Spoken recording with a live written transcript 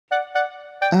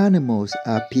animals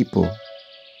are people.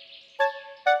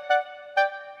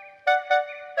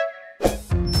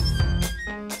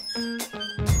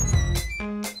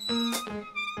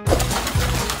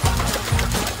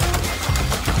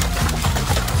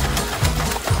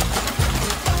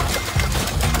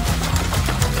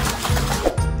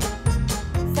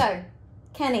 So,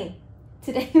 Kenny,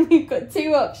 today we've got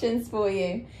two options for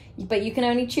you, but you can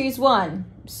only choose one.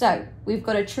 So, we've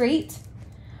got a treat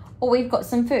or we've got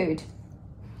some food.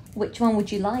 Which one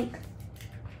would you like?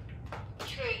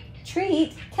 Treat.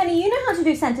 Treat? Kenny, you know how to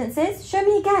do sentences. Show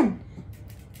me again.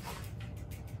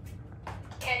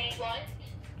 Kenny want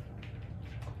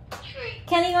treat.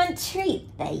 Kenny want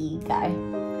treat. There you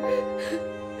go.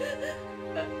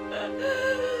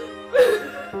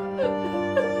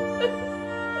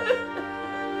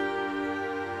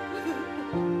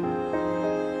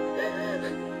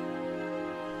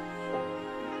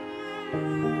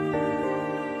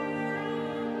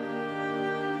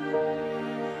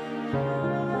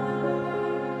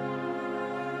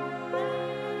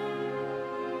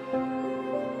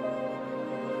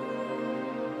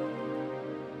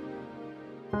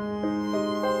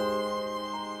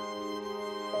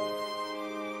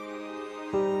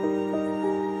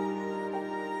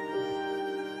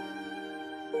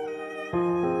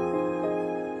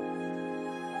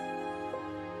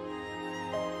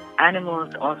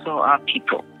 Animals also are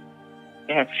people.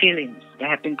 They have feelings, they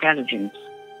have intelligence,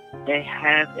 they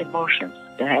have emotions,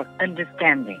 they have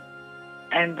understanding,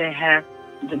 and they have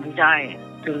the desire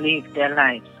to live their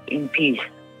lives in peace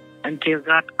until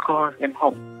God calls them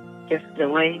home, just the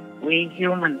way we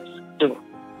humans do.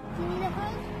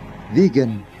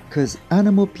 Vegan, because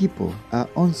animal people are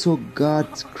also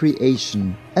God's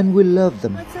creation and we love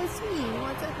them. What's so sweet?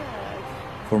 What's a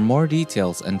hug? For more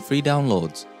details and free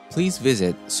downloads, please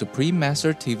visit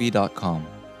suprememastertv.com.